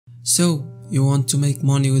So, you want to make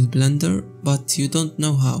money with Blender, but you don't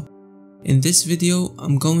know how. In this video,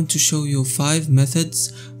 I'm going to show you 5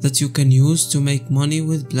 methods that you can use to make money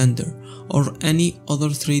with Blender or any other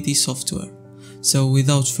 3D software. So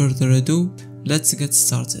without further ado, let's get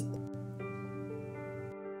started.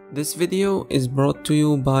 This video is brought to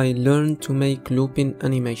you by Learn to Make Looping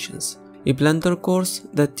Animations, a Blender course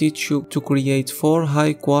that teaches you to create 4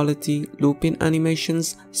 high-quality looping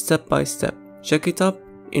animations step by step. Check it up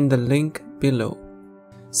in the link below.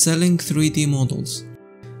 Selling 3D models.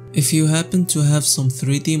 If you happen to have some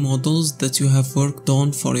 3D models that you have worked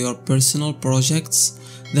on for your personal projects,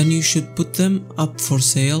 then you should put them up for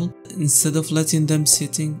sale instead of letting them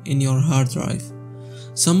sitting in your hard drive.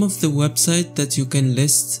 Some of the websites that you can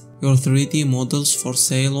list your 3D models for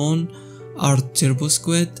sale on are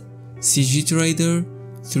TurboSquid, CGTrader,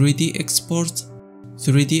 3D Export,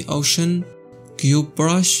 3D Ocean,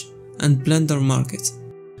 CubeBrush, and Blender Market.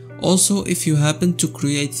 Also, if you happen to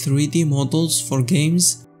create 3D models for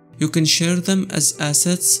games, you can share them as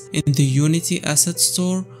assets in the Unity Asset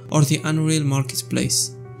Store or the Unreal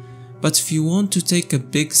Marketplace. But if you want to take a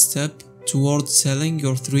big step towards selling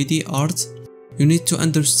your 3D art, you need to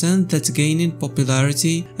understand that gaining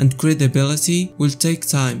popularity and credibility will take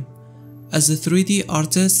time. As a 3D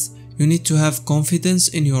artist, you need to have confidence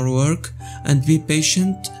in your work and be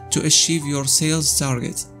patient to achieve your sales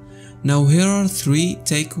target. Now here are 3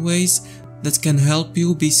 takeaways that can help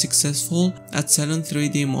you be successful at selling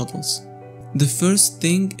 3D models. The first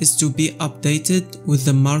thing is to be updated with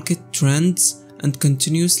the market trends and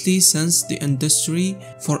continuously sense the industry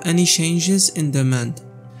for any changes in demand.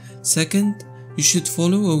 Second, you should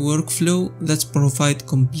follow a workflow that provides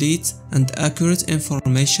complete and accurate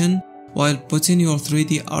information while putting your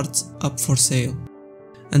 3D art up for sale.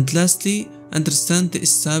 And lastly, understand the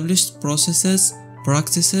established processes,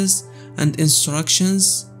 practices, and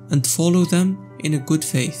instructions and follow them in a good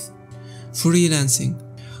faith. Freelancing.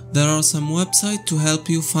 There are some websites to help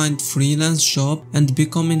you find freelance job, and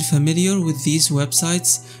becoming familiar with these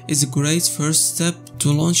websites is a great first step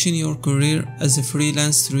to launching your career as a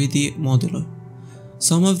freelance 3D modeler.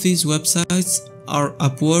 Some of these websites are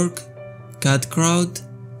Upwork, CADCrowd,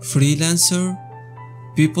 Freelancer,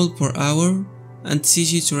 People Per Hour, and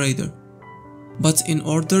CGTrader. But in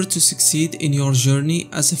order to succeed in your journey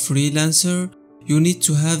as a freelancer, you need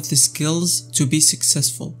to have the skills to be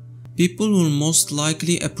successful. People will most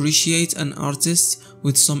likely appreciate an artist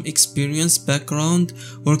with some experience background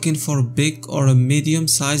working for a big or a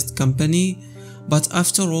medium-sized company, but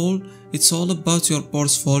after all, it's all about your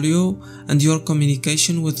portfolio and your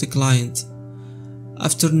communication with the client.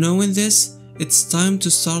 After knowing this, it's time to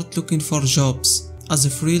start looking for jobs. As a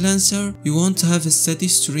freelancer, you want to have a steady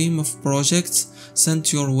stream of projects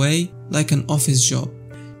sent your way like an office job.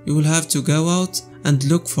 You will have to go out and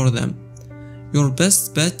look for them. Your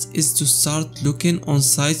best bet is to start looking on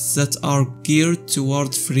sites that are geared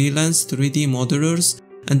toward freelance 3D modelers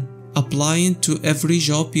and applying to every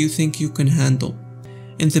job you think you can handle.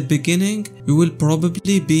 In the beginning, you will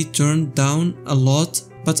probably be turned down a lot,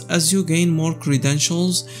 but as you gain more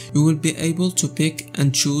credentials, you will be able to pick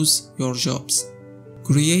and choose your jobs.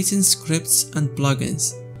 Creating scripts and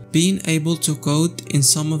plugins. Being able to code in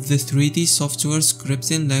some of the 3D software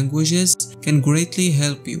scripting languages can greatly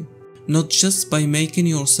help you, not just by making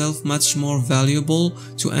yourself much more valuable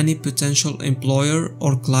to any potential employer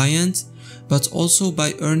or client, but also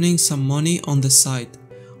by earning some money on the side.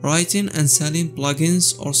 Writing and selling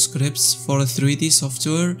plugins or scripts for a 3D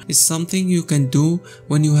software is something you can do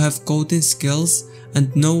when you have coding skills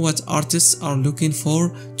and know what artists are looking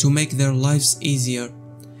for to make their lives easier.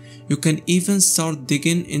 You can even start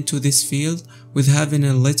digging into this field with having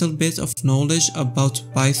a little bit of knowledge about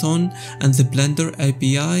Python and the Blender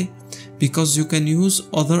API, because you can use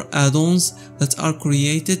other add-ons that are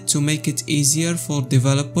created to make it easier for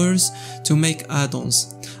developers to make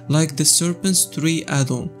add-ons, like the Serpents 3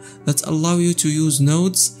 add-on that allow you to use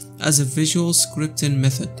nodes as a visual scripting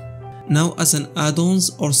method. Now, as an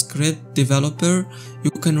add-ons or script developer,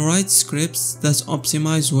 you can write scripts that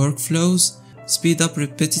optimize workflows, speed up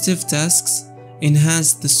repetitive tasks,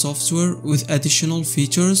 enhance the software with additional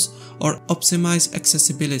features, or optimize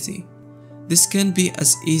accessibility. This can be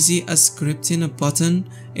as easy as scripting a button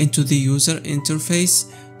into the user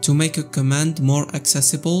interface to make a command more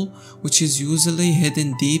accessible, which is usually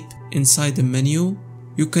hidden deep inside the menu.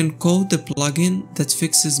 You can code a plugin that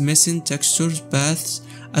fixes missing texture paths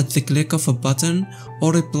at the click of a button,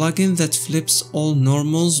 or a plugin that flips all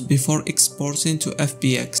normals before exporting to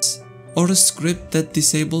FBX, or a script that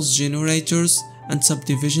disables generators and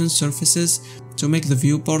subdivision surfaces to make the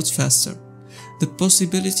viewport faster. The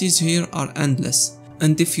possibilities here are endless,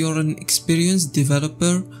 And if you're an experienced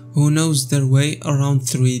developer who knows their way around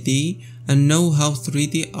 3D and know how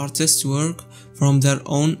 3D artists work from their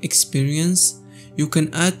own experience, you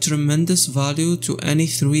can add tremendous value to any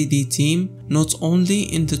 3D team, not only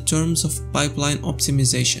in the terms of pipeline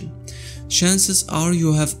optimization. Chances are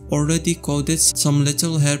you have already coded some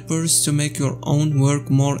little helpers to make your own work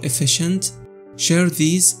more efficient. Share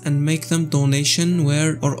these and make them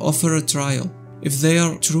donationware or offer a trial. If they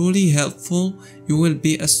are truly helpful, you will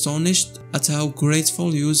be astonished at how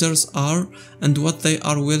grateful users are and what they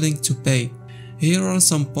are willing to pay. Here are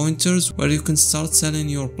some pointers where you can start selling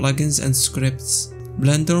your plugins and scripts.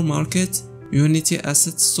 Blender Market, Unity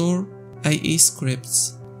Asset Store, IE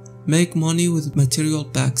Scripts. Make money with material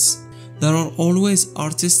packs. There are always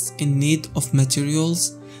artists in need of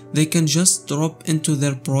materials they can just drop into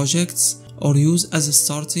their projects or use as a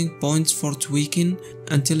starting point for tweaking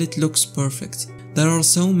until it looks perfect. There are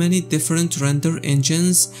so many different render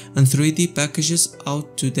engines and 3D packages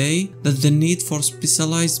out today that the need for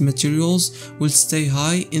specialized materials will stay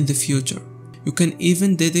high in the future. You can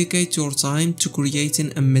even dedicate your time to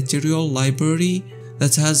creating a material library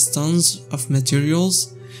that has tons of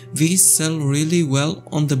materials. These sell really well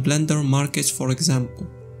on the Blender market, for example.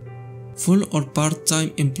 Full or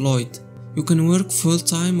part-time employed. You can work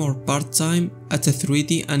full-time or part-time at a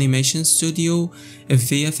 3D animation studio, a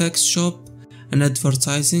VFX shop, an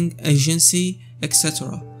advertising agency,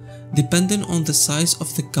 etc. Depending on the size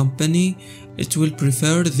of the company, it will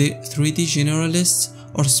prefer the 3D generalists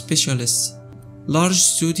or specialists. Large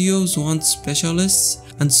studios want specialists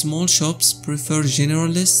and small shops prefer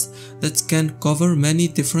generalists that can cover many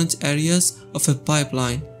different areas of a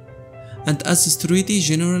pipeline. And as a 3D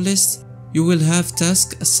generalist, you will have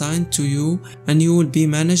tasks assigned to you and you will be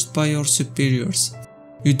managed by your superiors.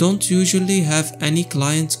 You don't usually have any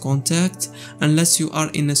client contact unless you are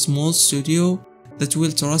in a small studio that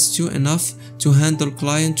will trust you enough to handle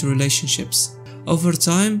client relationships. Over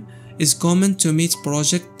time, it's common to meet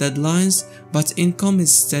project deadlines, but income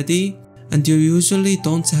is steady and you usually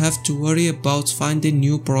don't have to worry about finding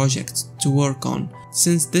new projects to work on,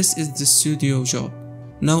 since this is the studio job.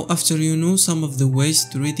 Now, after you know some of the ways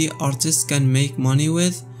 3D artists can make money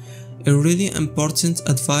with, a really important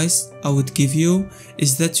advice I would give you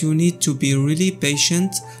is that you need to be really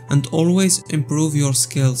patient and always improve your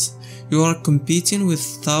skills. You are competing with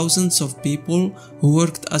thousands of people who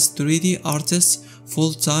worked as 3D artists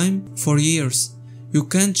full-time for years. You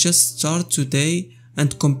can't just start today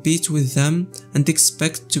and compete with them and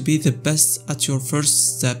expect to be the best at your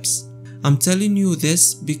first steps. I'm telling you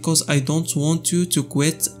this because I don't want you to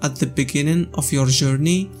quit at the beginning of your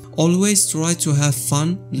journey. Always try to have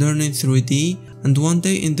fun learning 3D, and one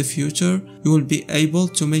day in the future you will be able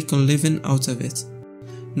to make a living out of it.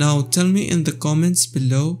 Now tell me in the comments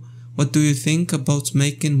below, what do you think about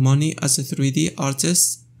making money as a 3D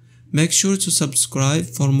artist? Make sure to subscribe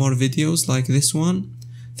for more videos like this one.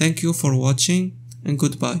 Thank you for watching and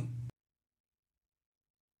goodbye.